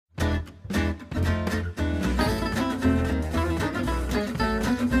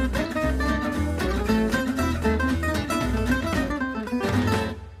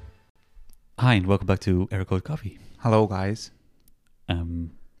Hi, and welcome back to Error Code Coffee. Hello, guys.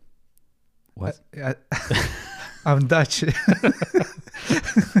 What? I'm Dutch.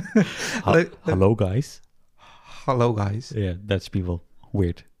 Hello, guys. Hello, guys. Yeah, Dutch people.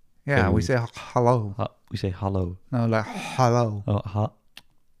 Weird. Yeah, Very we say hello. We say hello. No, like hello. Oh,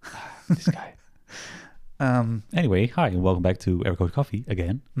 this guy. Anyway, hi, and welcome back to Error Code Coffee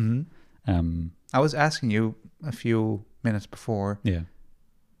again. Mm-hmm. I was asking you a few minutes before, Yeah.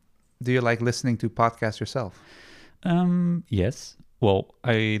 do you like listening to podcasts yourself? Yes. Well,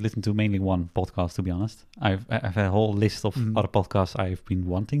 I listen to mainly one podcast, to be honest. I've a whole list of other podcasts I've been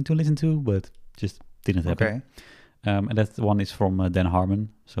wanting to listen to, but just didn't happen. Okay. And that one is from Dan Harmon,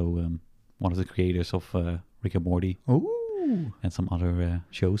 so one of the creators of Rick and Morty. Ooh. And some other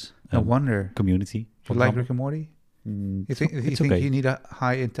shows. No wonder. Community. Do you like Rick and Morty? You think okay. you need a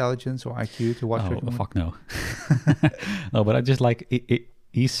high intelligence or IQ to watch Rick and Morty? Fuck no. No, but I just like it.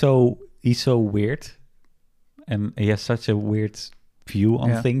 He's so weird, and he has such a weird view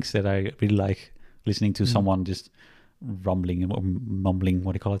on things that I really like listening to someone just rumbling or mumbling.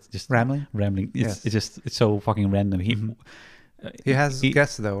 What do you call it? Just rambling. It's so fucking random. He has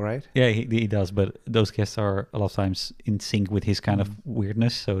guests though, right? Yeah, he does, but those guests are a lot of times in sync with his kind of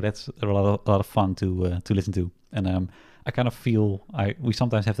weirdness, so that's a lot of fun to listen to. And I kind of feel we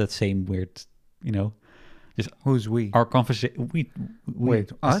sometimes have that same weird, just who's we? Our conversation.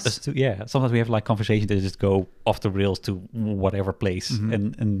 Wait, us? Yeah, sometimes we have like conversations that just go off the rails to whatever place,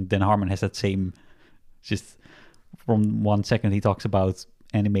 and Dan Harmon has that same. Just from 1 second he talks about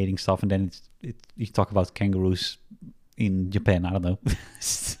animating stuff, and then you talk about kangaroos in Japan. I don't know.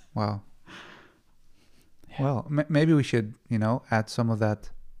 Wow. Yeah. Well, maybe we should, add some of that,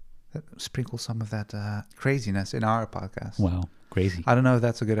 sprinkle some of that craziness in our podcast. Wow, crazy. I don't know if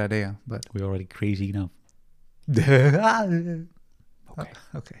that's a good idea, but we're already crazy enough. Okay.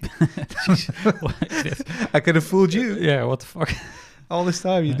 I could have fooled you. Yeah, what the fuck? All this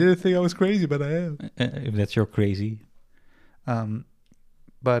time, you didn't think I was crazy, but I am. If that's your crazy.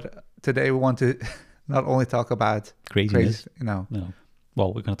 But today we want to not only talk about craziness. No.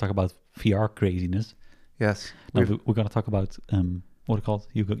 Well, we're going to talk about VR craziness. Yes. No, we're going to talk about what it called.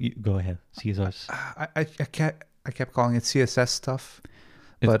 You go ahead. CSS. I kept calling it CSS stuff,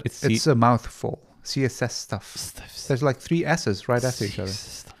 but it's a mouthful. CSS stuff. There's like 3 S's right after each other.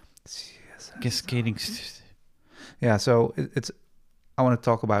 CSS. Cascading. Yeah. So I want to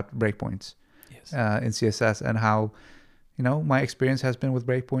talk about breakpoints. Yes. In CSS and how. My experience has been with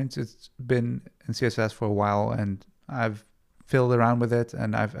breakpoints. It's been in CSS for a while, and I've fiddled around with it,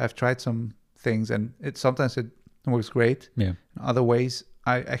 and I've tried some things, and sometimes it works great. Yeah. In other ways,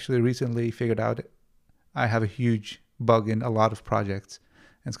 I actually recently figured out I have a huge bug in a lot of projects.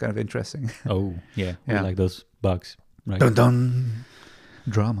 And it's kind of interesting. Oh, yeah. We like those bugs, right? Dun dun.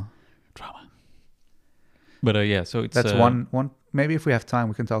 Drama. But yeah, so it's... That's one. Maybe if we have time,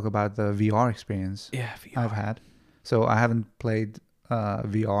 we can talk about the VR experience I've had. So I haven't played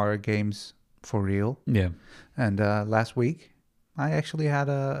VR games for real. Yeah. And last week, I actually had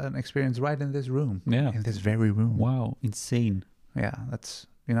an experience right in this room. Yeah. In this very room. Wow, insane. Yeah, that's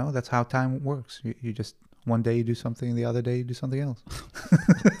how time works. You just, one day you do something, the other day you do something else.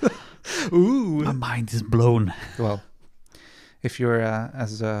 Ooh. My mind is blown. Well, if you're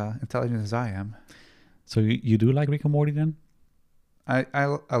as intelligent as I am. So you do like Rick and Morty then? I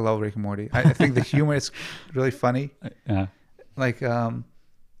love Rick and Morty. I think the humor is really funny. Yeah. Like, I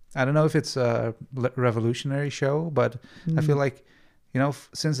don't know if it's a revolutionary show, but I feel like,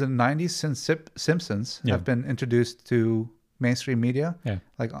 since the 90s, since Simpsons have been introduced to mainstream media,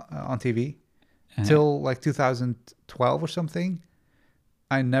 like on TV, till like 2012 or something,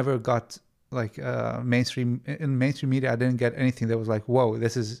 I never got like in mainstream media. I didn't get anything that was like, whoa,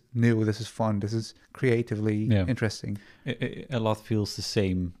 this is new, this is fun, this is creatively interesting. A lot feels the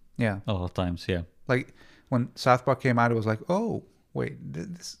same. Yeah, a lot of times. Yeah, like when South Park came out, it was like, oh wait,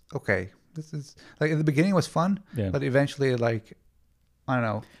 this is like, in the beginning it was fun, but eventually, like, I don't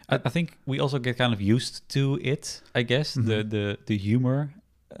know. I think we also get kind of used to it, I guess, the humor,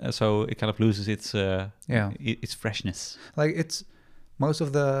 so it kind of loses its freshness. Like, it's most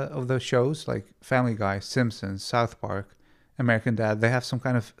of the shows, like Family Guy, Simpsons, South Park, American Dad, they have some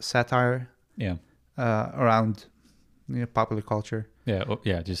kind of satire around popular culture.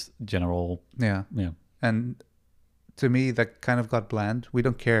 Yeah, just general. Yeah. And to me, that kind of got bland. We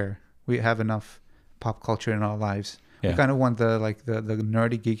don't care. We have enough pop culture in our lives. We kind of want the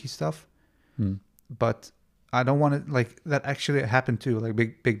nerdy, geeky stuff. But I don't want it, like, that actually happened too, like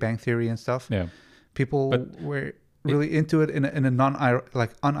Big Bang Theory and stuff. Yeah. People were really into it in a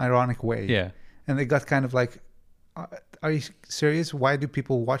unironic way. Yeah. And it got kind of like are you serious? Why do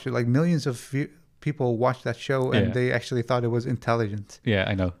people watch it? Like millions of people watch that show, and they actually thought it was intelligent. Yeah,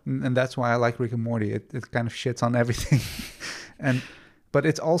 I know. And that's why I like Rick and Morty. It kind of shits on everything, but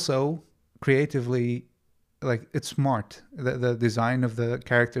it's also creatively, like, it's smart. The design of the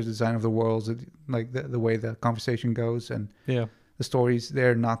characters, design of the worlds, like the way the conversation goes, and the stories,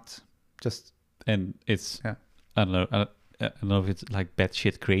 they're not just. And it's I don't know. I don't know if it's like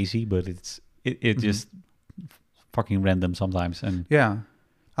batshit crazy, but it just fucking random sometimes. And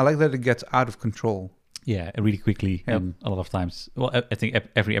I like that it gets out of control. Yeah, really quickly, and a lot of times. Well, I think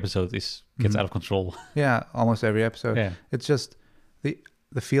every episode gets out of control. Yeah, almost every episode. Yeah, it's just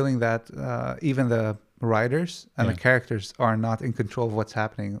the feeling that even the writers and the characters are not in control of what's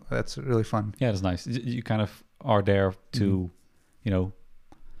happening. That's really fun. Yeah, that's nice. You kind of are there to,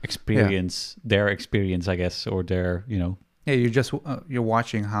 experience their experience, I guess, or their, Yeah, you're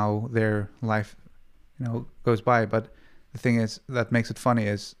watching how their life, goes by. But the thing is that makes it funny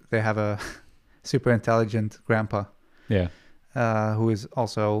is they have a super intelligent grandpa. Yeah. Who is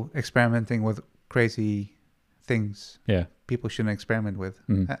also experimenting with crazy things. Yeah. People shouldn't experiment with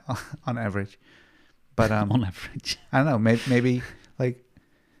on average. But on average, I don't know. Maybe like.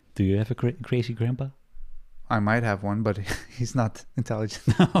 Do you have a crazy grandpa? I might have one, but he's not intelligent.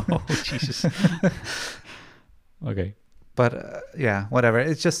 Oh, Jesus. Okay. But yeah, whatever.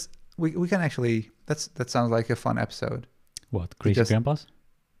 It's just we can actually. That sounds like a fun episode. What, crazy grandpas?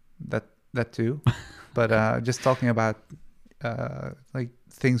 That too, but just talking about like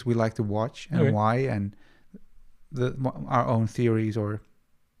things we like to watch and why, and our own theories or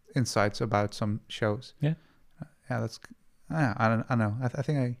insights about some shows. Yeah, that's. I don't know. I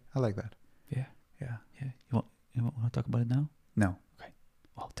think I like that. Yeah. You want to talk about it now? No. Okay.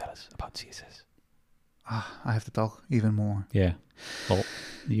 Well, tell us about CSS. I have to talk even more. Yeah. Well,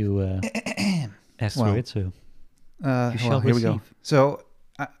 you asked for it, so you shall here receive. we go. So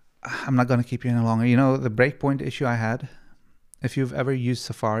I'm not going to keep you any longer. You know, the breakpoint issue I had, if you've ever used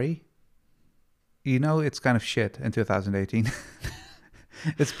Safari, it's kind of shit in 2018.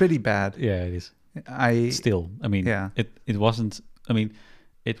 It's pretty bad. Yeah, it is. It wasn't,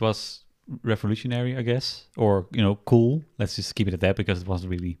 it was revolutionary, I guess, or, cool. Let's just keep it at that, because it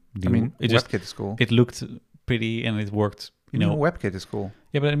wasn't really new. WebKit is cool. It looked pretty and it worked, WebKit is cool.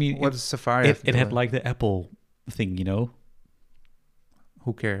 Yeah, but what does Safari have to it do had with? like the Apple thing,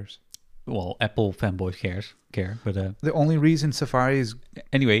 Who cares? Well, Apple fanboys care, but the only reason Safari is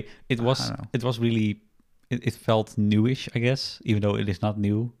anyway, it was really it felt newish, I guess, even though it is not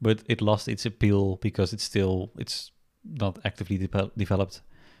new, but it lost its appeal because it's not actively developed,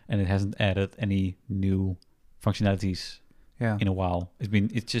 and it hasn't added any new functionalities in a while.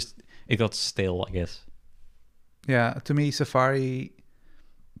 It got stale, I guess. Yeah, to me, Safari,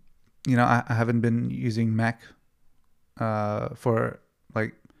 I haven't been using Mac for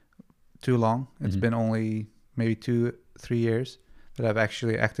like too long. It's been only maybe 2-3 years that I've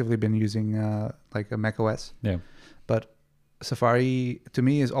actually actively been using like a Mac OS. Yeah. But Safari to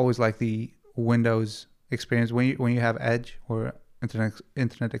me is always like the Windows experience when you have Edge or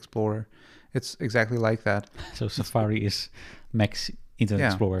Internet Explorer. It's exactly like that. So Safari is Mac's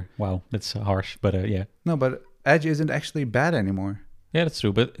Internet Explorer. Wow, that's harsh, but yeah. No, but Edge isn't actually bad anymore. Yeah, that's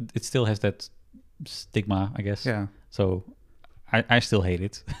true, but it still has that stigma, I guess. Yeah. So I still hate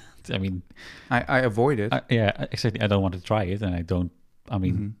it. I avoid it. Exactly. I don't want to try it, and I don't.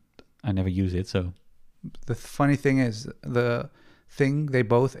 I never use it. So the funny thing is, the thing they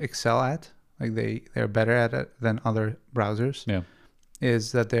both excel at, like they're better at it than other browsers. Yeah.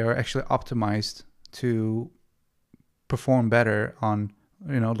 Is that they are actually optimized to perform better on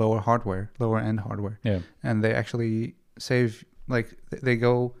lower end hardware. Yeah. And they actually save, like they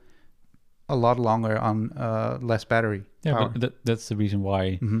go a lot longer on less battery power. But that's the reason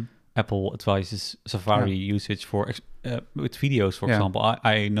why Apple advises Safari usage for with videos, for example.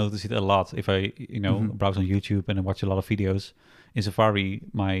 I notice it a lot if I browse on YouTube and I watch a lot of videos. In Safari,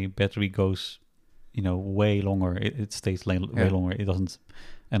 my battery goes way longer. It stays way longer. It doesn't.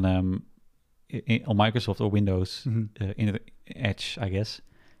 And on Microsoft or Windows, in Edge, I guess,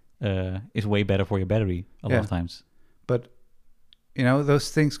 is way better for your battery a lot of times. But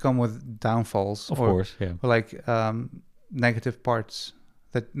those things come with downfalls, of course, or like negative parts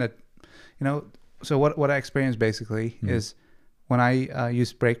that So what I experienced basically is when I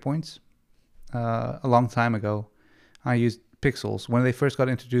used breakpoints a long time ago, I used pixels. When they first got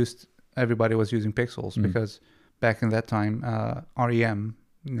introduced, everybody was using pixels because back in that time, REM,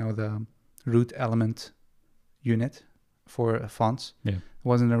 the root element unit for fonts,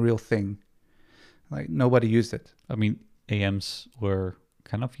 wasn't a real thing. Like nobody used it. AMs were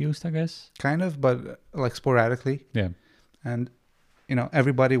kind of used, I guess. Kind of, but like sporadically. Yeah. And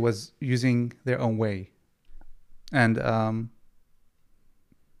everybody was using their own way. And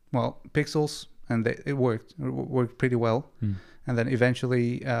Pixels, and it worked pretty well. And then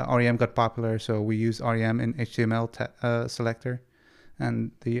eventually REM got popular, so we use REM in HTML selector,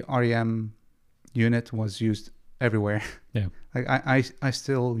 and the REM unit was used everywhere. Yeah. Like I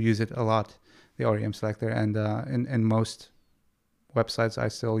still use it a lot, the REM selector, and in most websites I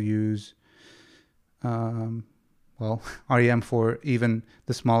still use REM for even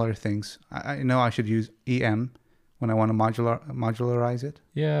the smaller things. I know I should use EM when I want to modularize it.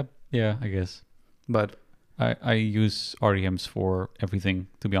 Yeah, I guess. But I use REMs for everything,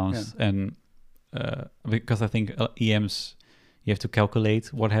 to be honest. Yeah. And because I think EMs, you have to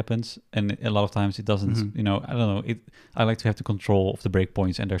calculate what happens. And a lot of times it doesn't, I don't know. I like to have the control of the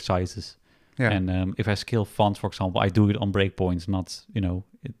breakpoints and their sizes. Yeah. And if I scale fonts, for example, I do it on breakpoints, not,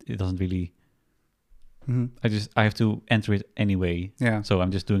 it doesn't really... I have to enter it anyway. Yeah. So I'm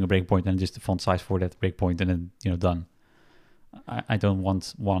just doing a breakpoint and just the font size for that breakpoint, and then done. I don't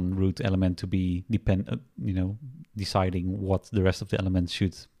want one root element to be deciding what the rest of the elements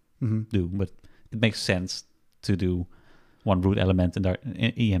should do. But it makes sense to do one root element and there are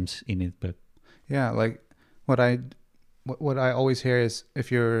EMs in it. But yeah, like what I always hear is,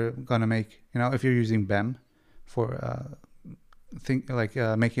 if you're gonna make, if you're using BEM for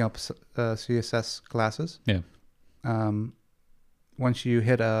making up CSS classes. Yeah. Once you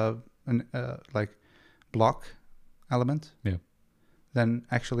hit a block element, yeah, then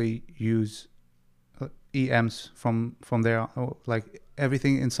actually use EMs from there. Like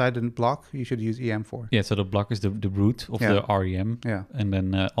everything inside the block, you should use EM for. Yeah. So the block is the root of the REM. Yeah. And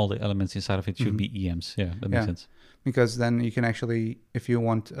then all the elements inside of it should be EMs. Yeah, that makes sense. Because then you can actually, if you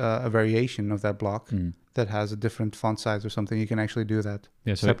want a variation of that block that has a different font size or something, you can actually do that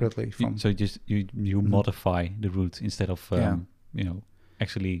separately. So just you modify the root instead of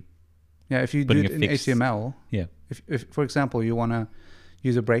actually. Yeah, if you do it in HTML. Yeah. If for example you want to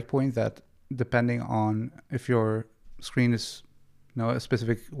use a breakpoint that, depending on if your screen is a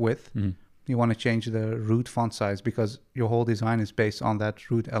specific width, you want to change the root font size because your whole design is based on that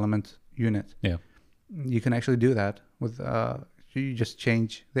root element unit. Yeah. You can actually do that with you just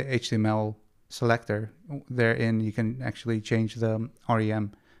change the HTML selector. Therein you can actually change the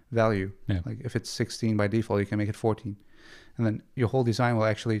REM value. Yeah. Like if it's 16 by default, you can make it 14. And then your whole design will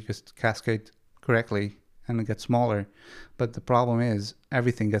actually just cascade correctly and get smaller. But the problem is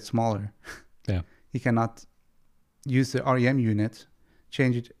everything gets smaller. Yeah. You cannot use the REM unit,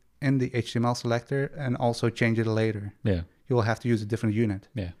 change it in the HTML selector, and also change it later. Yeah. You will have to use a different unit.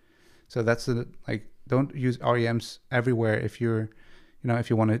 Yeah. So that's don't use REMs everywhere if you're, if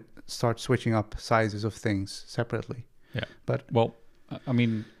you want to start switching up sizes of things separately. Yeah. But well, I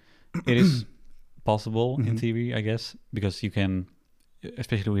mean, it is possible in theory, I guess, because you can,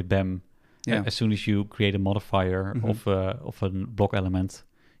 especially with BEM, as soon as you create a modifier of a block element,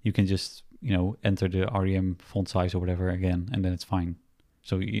 you can just enter the REM font size or whatever again, and then it's fine.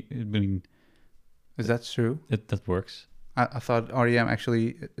 So I mean, is that true? That works. I thought REM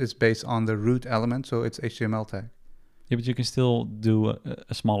actually is based on the root element, so it's HTML tag. Yeah, but you can still do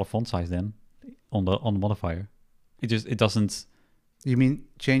a smaller font size then on the modifier. It doesn't. You mean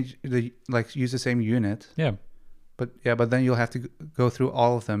change use the same unit? Yeah. But then you'll have to go through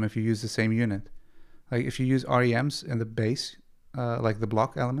all of them if you use the same unit. Like if you use REMs in the base, like the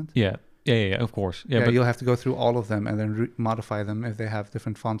block element. Yeah, of course. Yeah, but you'll have to go through all of them and then modify them if they have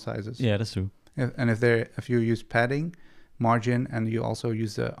different font sizes. Yeah, that's true. If you use padding, margin, and you also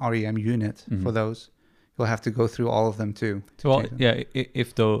use the REM unit for those, you'll have to go through all of them too. Well, yeah,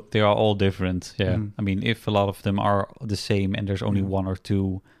 if though they are all different, I mean, if a lot of them are the same and there's only one or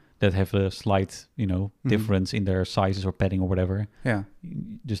two that have a slight, difference in their sizes or padding or whatever,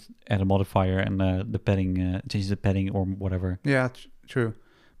 just add a modifier and the padding, change the padding or whatever. Yeah, true.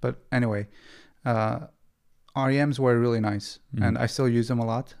 But anyway, REMs were really nice, and I still use them a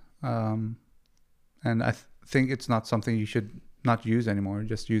lot. And I think it's not something you should not use anymore.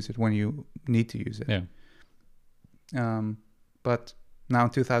 Just use it when you need to use it. Yeah. But now in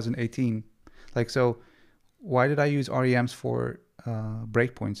 2018, so why did I use REMs for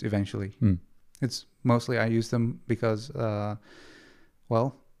breakpoints eventually? It's mostly I use them because,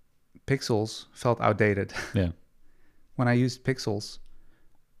 pixels felt outdated. Yeah. When I used pixels,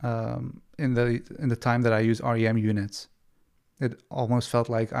 in the time that I use REM units, it almost felt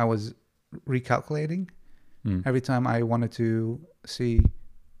like I was recalculating every time I wanted to see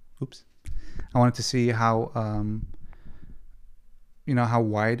how how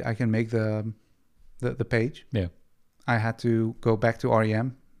wide I can make the page. Yeah. I had to go back to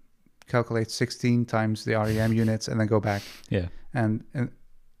REM, calculate 16 times the REM units, and then go back. Yeah. And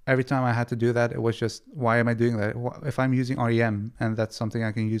every time I had to do that, it was just, why am I doing that? If I'm using REM and that's something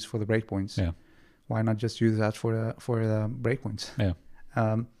I can use for the breakpoints, Yeah. why not just use that for the breakpoints? Yeah.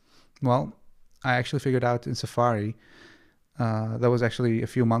 Well, I actually figured out in Safari, that was actually a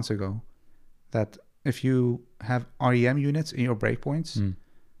few months ago, that if you have REM units in your breakpoints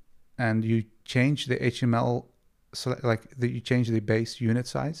and you change the HTML, you change the base unit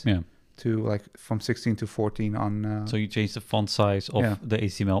size to like from 16 to 14 on. So you change the font size of the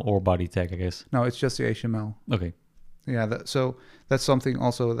HTML or body tag, I guess. No, it's just the HTML. Okay. Yeah, so that's something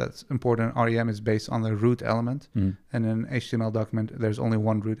also that's important. REM is based on the root element, and in an HTML document, there's only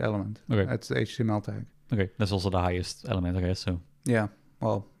one root element. Okay. That's the HTML tag. Okay, that's also the highest element, I guess. So yeah,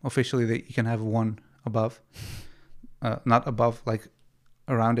 well, officially you can have one above, not above like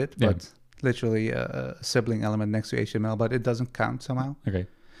around it, but literally a sibling element next to HTML, but it doesn't count somehow. Okay.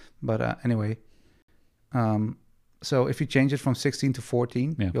 But anyway, so if you change it from 16 to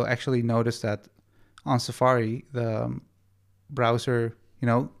 14, you'll actually notice that on Safari, the browser,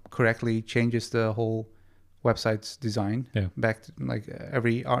 correctly changes the whole website's design back to like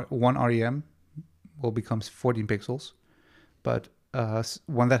every one REM will become 14 pixels. But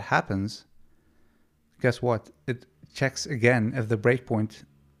when that happens, guess what? It checks again if the breakpoint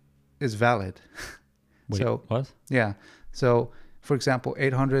is valid. Wait, so what? Yeah. So for example,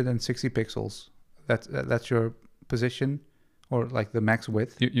 860 pixels. That's your position, or like the max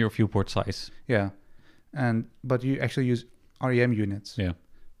width. Your viewport size. Yeah. But you actually use REM units. Yeah.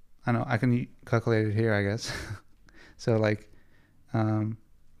 I know I can calculate it here, I guess. So like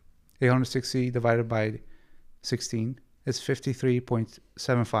 860 divided by 16 is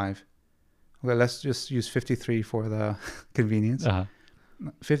 53.75. Okay, let's just use 53 for the convenience.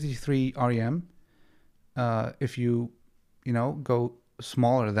 53 REM. If you go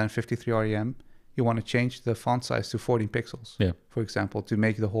smaller than 53 REM, you want to change the font size to 14 pixels, for example, to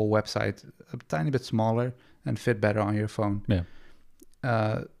make the whole website a tiny bit smaller and fit better on your phone.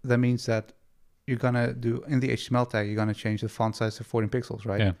 That means that you're going to do, in the HTML tag, you're going to change the font size to 14 pixels,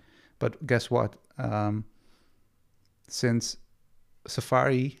 right? Yeah. But guess what? Since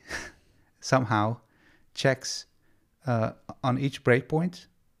Safari somehow checks on each breakpoint.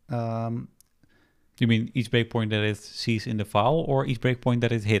 You mean each breakpoint that it sees in the file, or each breakpoint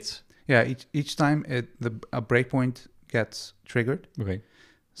that it hits? Yeah, each time a breakpoint gets triggered. Okay.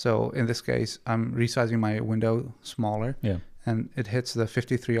 So in this case, I'm resizing my window smaller. Yeah. And it hits the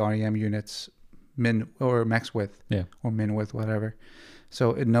 53 REM units min or max width. Yeah. Or min width, whatever.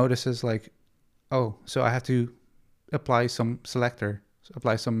 So it notices like, oh, so I have to apply some selector,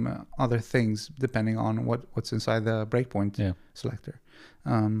 apply some other things depending on what's inside the breakpoint selector.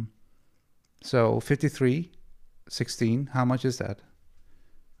 So 53, 16, how much is that?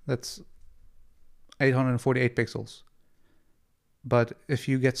 That's 848 pixels. But if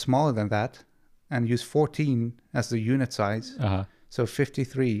you get smaller than that and use 14 as the unit size, so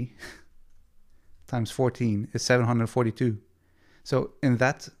 53 times 14 is 742. So in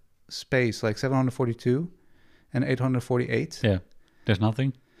that space, like 742 and 848. Yeah, there's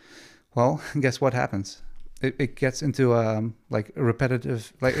nothing. Well, guess what happens? It gets into like a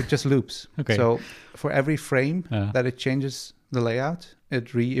repetitive, like it just loops. Okay. So for every frame that it changes the layout,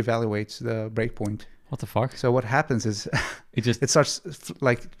 it re-evaluates the breakpoint. What the fuck? So what happens is it starts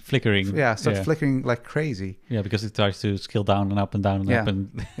like flickering. Yeah, starts flickering like crazy. Yeah, because it tries to scale down and up and down and up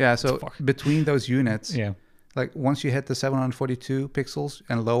and so between those units, yeah, like once you hit the 742 pixels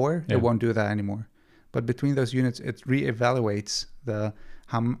and lower, it won't do that anymore. But between those units, it re-evaluates the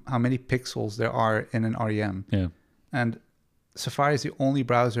how many pixels there are in an REM. Yeah. And Safari is the only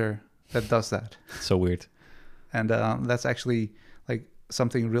browser that does that. It's so weird. And that's actually like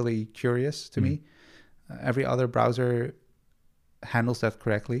something really curious to me. Every other browser handles that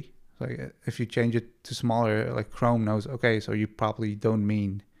correctly. Like if you change it to smaller, like Chrome knows, okay, so you probably don't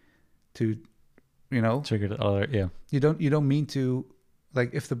mean to, trigger the other, You don't mean to,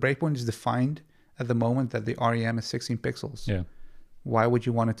 like if the breakpoint is defined at the moment that the REM is 16 pixels. Yeah. Why would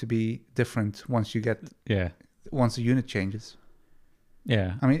you want it to be different once you get once the unit changes?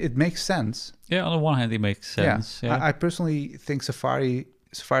 Yeah. I mean, it makes sense. Yeah, on the one hand, it makes sense. Yeah. I personally think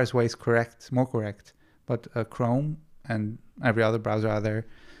Safari's way is more correct. But Chrome and every other browser out there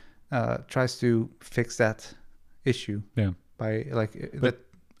tries to fix that issue. Yeah. By like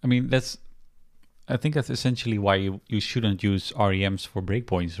I mean, I think that's essentially why you shouldn't use REMs for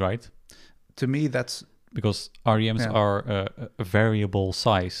breakpoints, right? To me, that's because REMs are a variable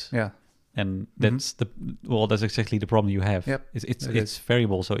size. Yeah. And that's that's exactly the problem you have. Yep. It's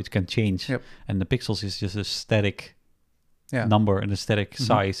variable, so it can change. Yep. And the pixels is just a static number, an aesthetic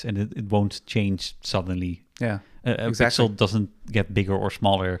size, and it won't change suddenly. Yeah, A exactly. pixel doesn't get bigger or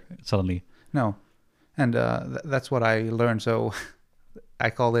smaller suddenly. No, and that's what I learned. So I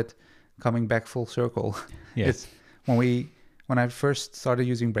call it coming back full circle. Yeah. It's when I first started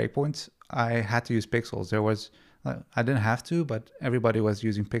using breakpoints, I had to use pixels. There was I didn't have to, but everybody was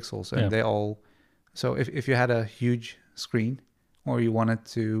using pixels, and they all. So if you had a huge screen, or you wanted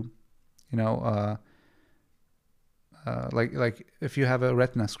to, like if you have a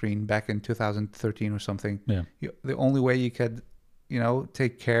Retina screen back in 2013 or something, the only way you could,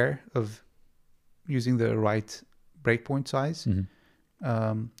 take care of using the right breakpoint size,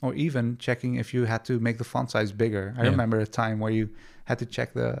 or even checking if you had to make the font size bigger. I remember a time where you had to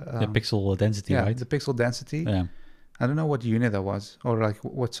check the pixel density, right? The pixel density. Yeah. I don't know what unit that was, or like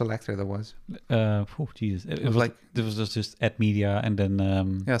what selector that was. Jesus, it was like there was just add media, and then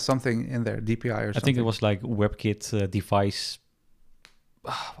something in there, DPI or something. I think it was like WebKit device.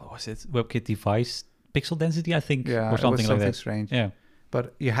 What was it? WebKit device pixel density, I think, or something like that. Strange. Yeah,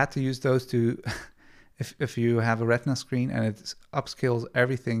 but you had to use those to, if you have a Retina screen and it upscales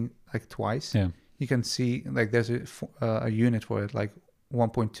everything like twice. Yeah, you can see like there's a unit for it, like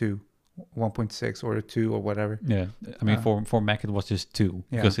 1.2. 1.6 or a 2 or whatever. Yeah, I mean for Mac it was just 2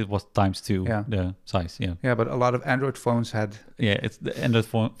 because it was times 2 the size. Yeah, but a lot of Android phones had. Yeah, it's the Android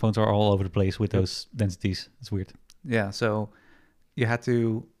phones are all over the place with those densities. It's weird. Yeah, so you had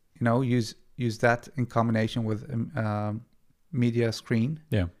to use that in combination with media screen.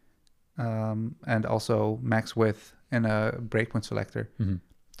 Yeah, and also max width and a breakpoint selector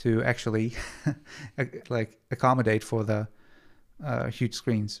to actually like accommodate for the huge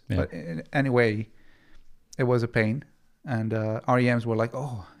screens. But anyway, it was a pain, and REMs were like,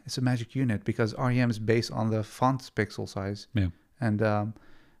 oh, it's a magic unit because REM is based on the font pixel size. And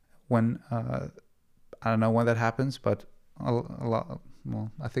when I don't know when that happens, but a lot,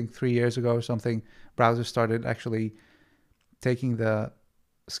 well, I think 3 years ago or something, browsers started actually taking the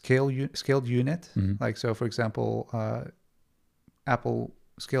scaled unit. Like, so for example, Apple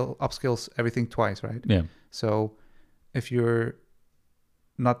upscales everything twice, right? Yeah. So if you're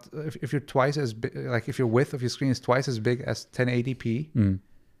not, if you're twice as big, like if your width of your screen is twice as big as 1080p,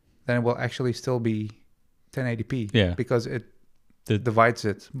 then it will actually still be 1080p. Yeah. Because it divides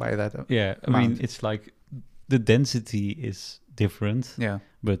it by that. Yeah. I mean, it's like the density is different. Yeah.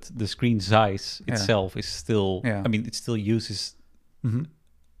 But the screen size itself is still. Yeah. I mean, it still uses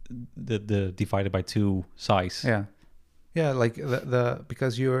the divided by 2 size. Yeah. Yeah. Like the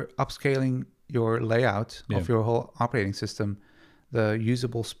because you're upscaling your layout of your whole operating system, the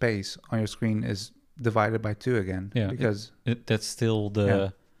usable space on your screen is divided by 2 again. Yeah, because that's still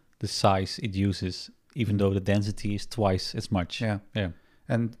the size it uses, even though the density is twice as much. Yeah. Yeah.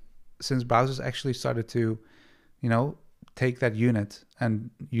 And since browsers actually started to, take that unit and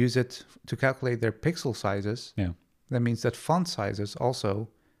use it to calculate their pixel sizes, that means that font sizes also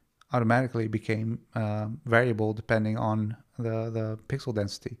automatically became variable depending on the pixel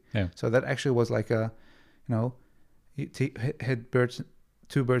density. Yeah. So that actually was like a, hit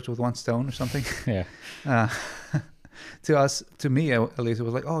two birds with one stone or something. Yeah. To me at least, it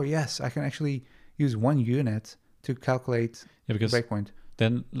was like, oh yes, I can actually use one unit to calculate the breakpoint.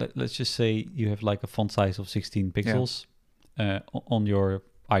 Then let's just say you have like a font size of 16 pixels on your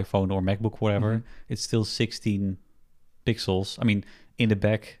iPhone or MacBook, whatever. It's still 16 pixels. I mean, in the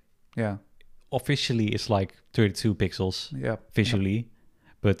back, officially it's like 32 pixels visually,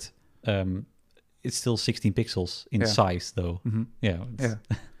 but it's still 16 pixels in size though.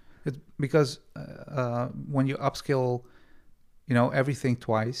 It's because when you upscale, everything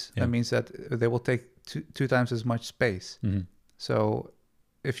twice, that means that they will take two times as much space. So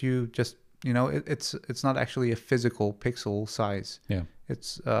if you just, it's not actually a physical pixel size. Yeah.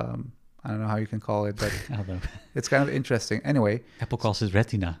 It's I don't know how you can call it, but I don't know. It's kind of interesting. Anyway, Apple calls it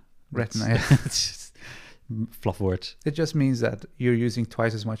Retina. Retina. It's just fluff words. It just means that you're using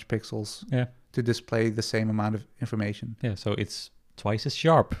twice as much pixels to display the same amount of information. Yeah, so it's twice as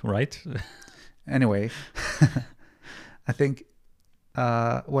sharp, right? Anyway, I think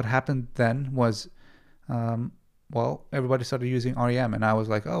what happened then was, everybody started using REM, and I was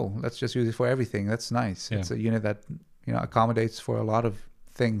like, oh, let's just use it for everything. That's nice. Yeah. It's a unit that accommodates for a lot of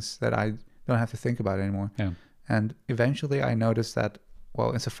things that I don't have to think about anymore. Yeah. And eventually I noticed that,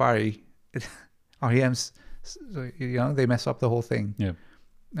 in Safari, REMs, they mess up the whole thing. Yeah.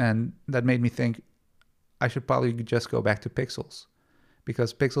 And that made me think I should probably just go back to pixels,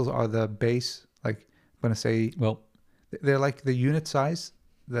 because pixels are the base, like I'm going to say, they're like the unit size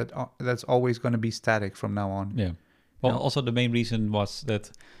that's always going to be static from now on. Yeah. Well, also the main reason was that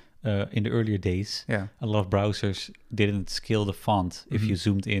in the earlier days, Yeah. a lot of browsers didn't scale the font if you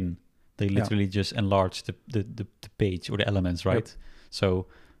zoomed in. They literally just enlarged the page or the elements, right? Yep. So,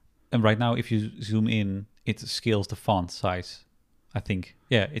 and right now, if you zoom in, it scales the font size. I think,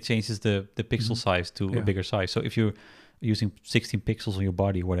 it changes the pixel size to a bigger size. So if you're using 16 pixels on your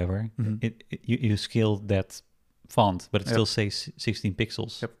body or whatever, you scale that font, but it still says 16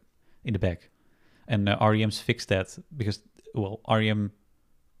 pixels in the back. And REM's fixed that because, well, REM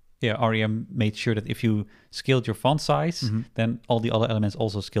made sure that if you scaled your font size, then all the other elements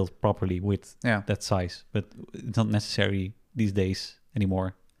also scaled properly with that size. But it's not necessary these days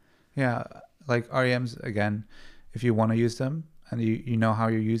anymore. Yeah, like REMs, again, if you want to use them and you know how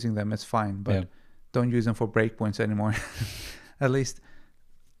you're using them, it's fine. But don't use them for breakpoints anymore. At least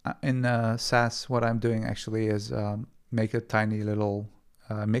in SAS, what I'm doing actually is make a tiny little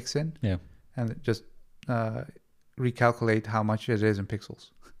mix in and just recalculate how much it is in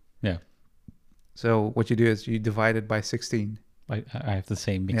pixels. Yeah. So what you do is you divide it by 16. I have the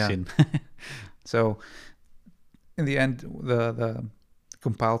same mix in. So in the end, the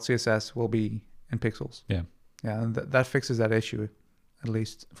compiled CSS will be in pixels. Yeah. Yeah, and that fixes that issue, at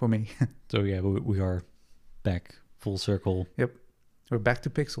least for me. So yeah, we are back full circle. Yep. We're back to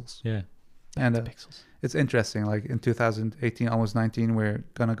pixels. Yeah. And pixels. It's interesting. Like in 2018, almost 19, we're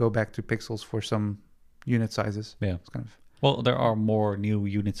going to go back to pixels for some unit sizes. Yeah. It's kind of... Well, there are more new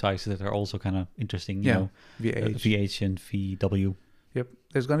unit sizes that are also kind of interesting, you know. VH. VH and VW. Yep.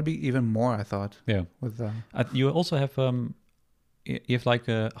 There's going to be even more, I thought. Yeah. With you also have you have like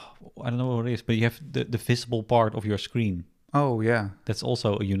I don't know what it is, but you have the visible part of your screen. Oh yeah. That's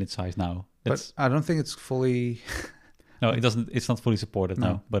also a unit size now. But I don't think it's fully. No, it doesn't. It's not fully supported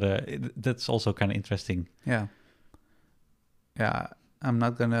now. But that's also kind of interesting. Yeah. Yeah, I'm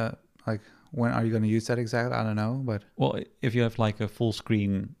not gonna like. When are you gonna use that exactly? I don't know, but well, if you have like a full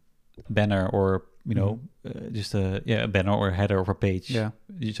screen banner or you know just a banner or a header of a page. Yeah.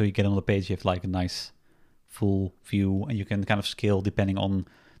 So you get on the page, you have like a nice full view, and you can kind of scale depending on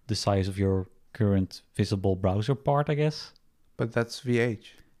the size of your current visible browser part, I guess. But that's VH.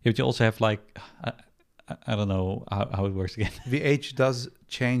 But you also have like I don't know how it works again. VH does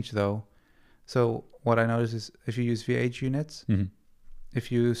change though. So what I noticed is if you use VH units,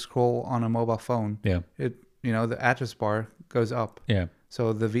 if you scroll on a mobile phone, it the address bar goes up. Yeah.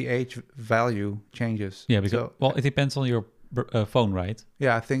 So the VH value changes. Yeah, because it depends on your phone, right?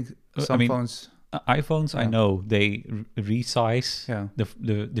 Yeah, I think some phones. iPhones, I know they resize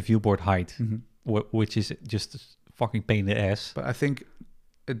the viewport height, which is just a fucking pain in the ass. But I think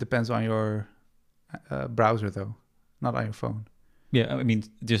it depends on your browser though, not on your phone. Yeah, I mean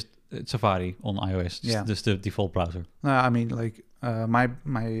just Safari on iOS, just the default browser. No, I mean like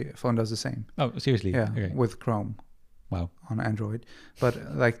my phone does the same. Oh, seriously? Yeah, okay. with Chrome. Wow. On Android, but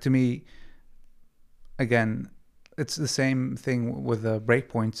like to me, again, it's the same thing with the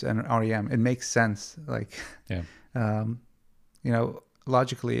breakpoints and REM. It makes sense. Like,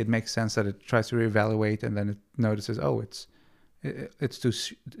 logically, it makes sense that it tries to reevaluate and then it notices, oh, it's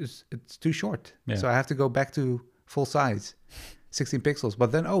too short. Yeah. So I have to go back to full size, 16 pixels.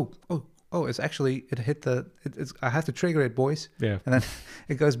 But then, it's actually it hit I have to trigger it, boys. Yeah. And then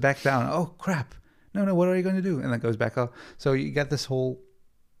it goes back down. Oh crap! No, what are you going to do? And then it goes back up. So you get this whole,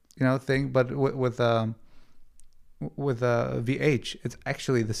 thing. But with VH, it's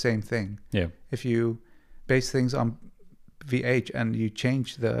actually the same thing. Yeah. If you base things on VH and you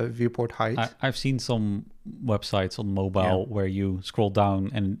change the viewport height. I've seen some websites on mobile where you scroll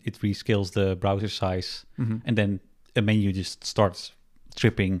down and it rescales the browser size, and then a menu just starts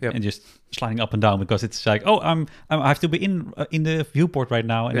tripping and just sliding up and down because it's like, I have to be in the viewport right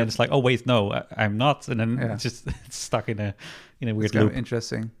now, and then it's like, oh wait, no, I'm not, and then it's stuck in a weird loop.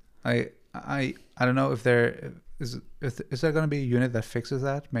 Interesting. I don't know if there is there going to be a unit that fixes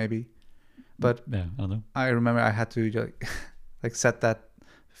that, maybe, but I don't know. I remember I had to like set that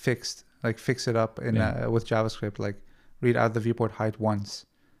fix it up in with JavaScript, like read out the viewport height once,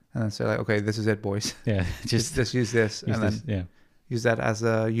 and then say like, okay, this is it, boys. Yeah, just use this, and then use that as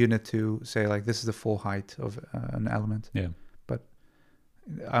a unit to say like this is the full height of an element. Yeah. But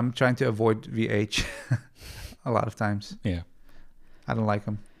I'm trying to avoid VH a lot of times. Yeah. I don't like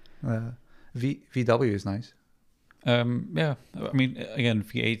them. VW is nice. I mean, again,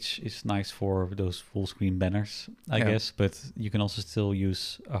 VH is nice for those full screen banners, I guess, but you can also still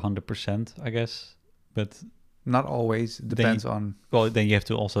use 100%, I guess. But not always. It depends on. Well, then you have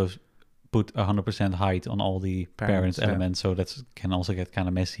to also put 100% height on all the parent elements, so that can also get kind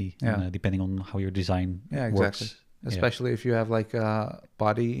of messy, depending on how your design works. Especially if you have like a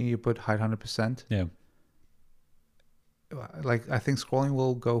body, you put height 100%. Yeah. like I think scrolling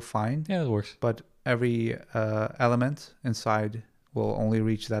will go fine, Yeah, it works. but every element inside will only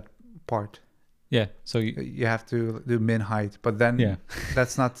reach that part. Yeah. So You have to do min height, but then yeah,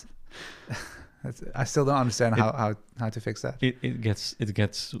 that's not. I still don't understand how to fix that. it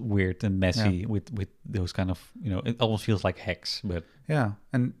gets weird and messy with those kind of, it almost feels like hacks, but Yeah,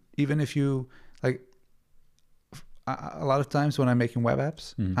 and even if you like, a lot of times when I'm making web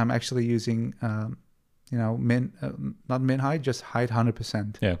apps, I'm actually using, not min height, just height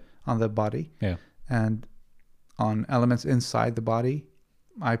 100% yeah, on the body, yeah, and on elements inside the body,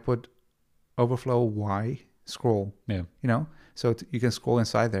 I put overflow Y scroll. yeah. So you can scroll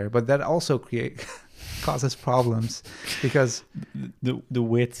inside there, but that also causes problems because The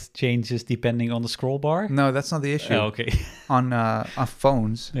width changes depending on the scroll bar. no, that's not the issue. Oh, okay. On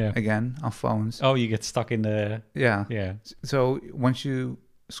phones, Yeah. again, on phones. Oh, you get stuck in the Yeah. yeah, So once you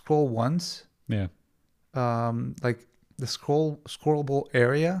scroll once, yeah, like the scrollable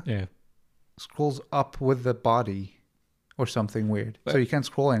area yeah. scrolls up with the body or something weird. So you can't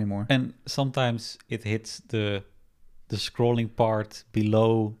scroll anymore. And sometimes it hits the scrolling part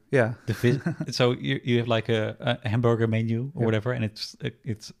below Yeah. the so you have like a hamburger menu or whatever, and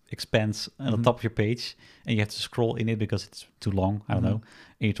it expands on the top of your page, and you have to scroll in it because it's too long. I don't know.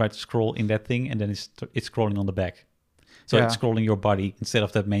 And you try to scroll in that thing, and then it's scrolling on the back. So it's scrolling your body instead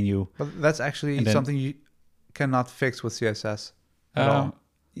of that menu. But that's actually something you cannot fix with CSS at all.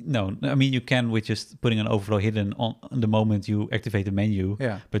 No, I mean you can with just putting an overflow hidden on the moment you activate the menu.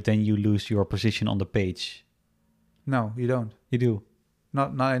 Yeah. But then you lose your position on the page. No, you don't. You do.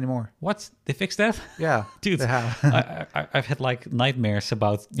 Not anymore. What? They fixed that? Yeah, Dude, they have. I've had like nightmares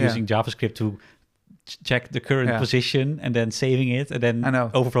about Yeah. using JavaScript to check the current Yeah. position and then saving it and then I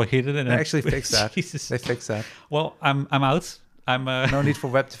know. overflow hidden. And They then, actually fixed that. Jesus. They fixed that. Well, I'm out. I'm No need for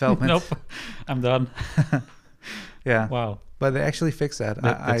web development. nope. I'm done. Yeah. Wow, But they actually fixed that.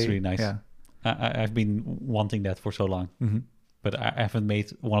 that's really nice. Yeah. I've been wanting that for so long, but I haven't made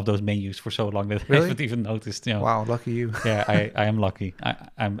one of those menus for so long that I Really? haven't even noticed. Wow, lucky you. Yeah, I am lucky.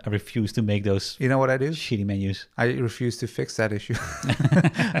 I refuse to make those You know what I do? shitty menus. I refuse to fix that issue.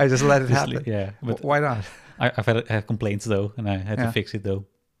 I just let it happen. Yeah, but Why not? I've had complaints though, and I had to fix it though.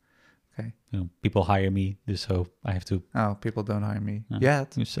 Okay. People hire me, just so I have to. Oh, people don't hire me No.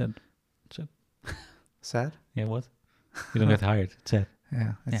 yet. You said, Sad. yeah, what? You don't get hired. It's sad.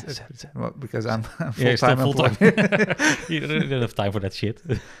 Yeah. Yeah, It's, sad. well, because I'm Yeah, you're still full time full-time. employed. You don't have time for that shit.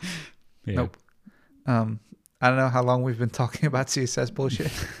 Yeah. Nope. I don't know how long we've been talking about CSS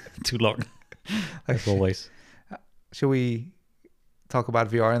bullshit. Too long. Like, As always. should we talk about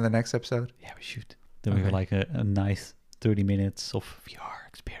VR in the next episode? Yeah, we should. Then we have like a nice 30 minutes of VR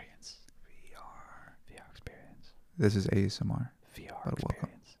experience. VR experience. This is ASMR. VR Welcome.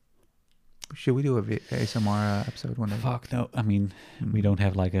 experience. Should we do a ASMR episode one day? Fuck no. I mean, we don't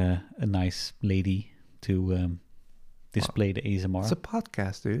have like a nice lady to display the ASMR. It's a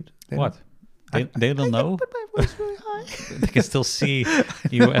podcast, dude. They What? don't- They don't know? Put my voice really high. They can still see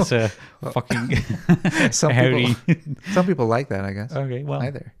you as a fucking hairy... Some people like that, I guess. Okay, well.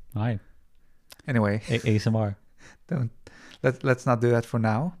 Either. Hi. Anyway, ASMR. let's not do that for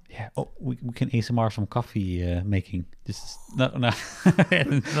now. Yeah. Oh, we can ASMR some coffee making. Just no.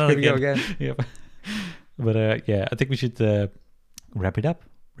 Here we go again. Yep. But yeah, I think we should wrap it up.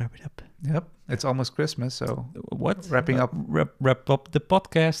 Yep. It's almost Christmas, so What? Wrapping up. Wrap up the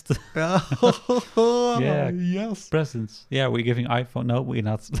podcast. Yeah. Yes. Presents. Yeah, we're giving iPhone. No, we're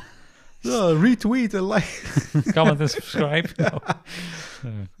not. Retweet and like. Comment and subscribe.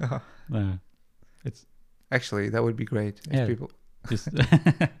 No. No. It's Actually, that would be great if Yeah. people just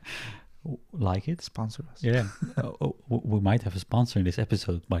like it. sponsor us. Yeah. We might have a sponsor in this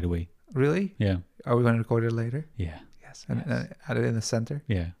episode, by the way. Really? Yeah. Are we going to record it later? Yeah. Yes. And add it in the center.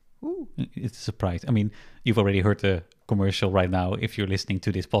 Yeah. Ooh. It's a surprise. I mean, you've already heard the commercial right now if you're listening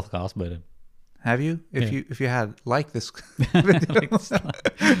to this podcast, but Have you? Yeah. If you had liked this video.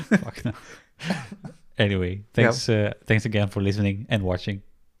 fuck no. Anyway, thanks again for listening and watching.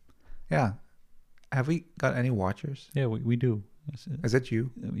 Yeah. Have we got any watchers? Yeah, we do. Is it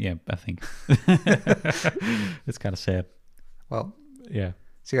you? Yeah, I think. It's kind of sad. Well, Yeah.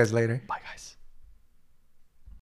 see you guys later. Bye, guys.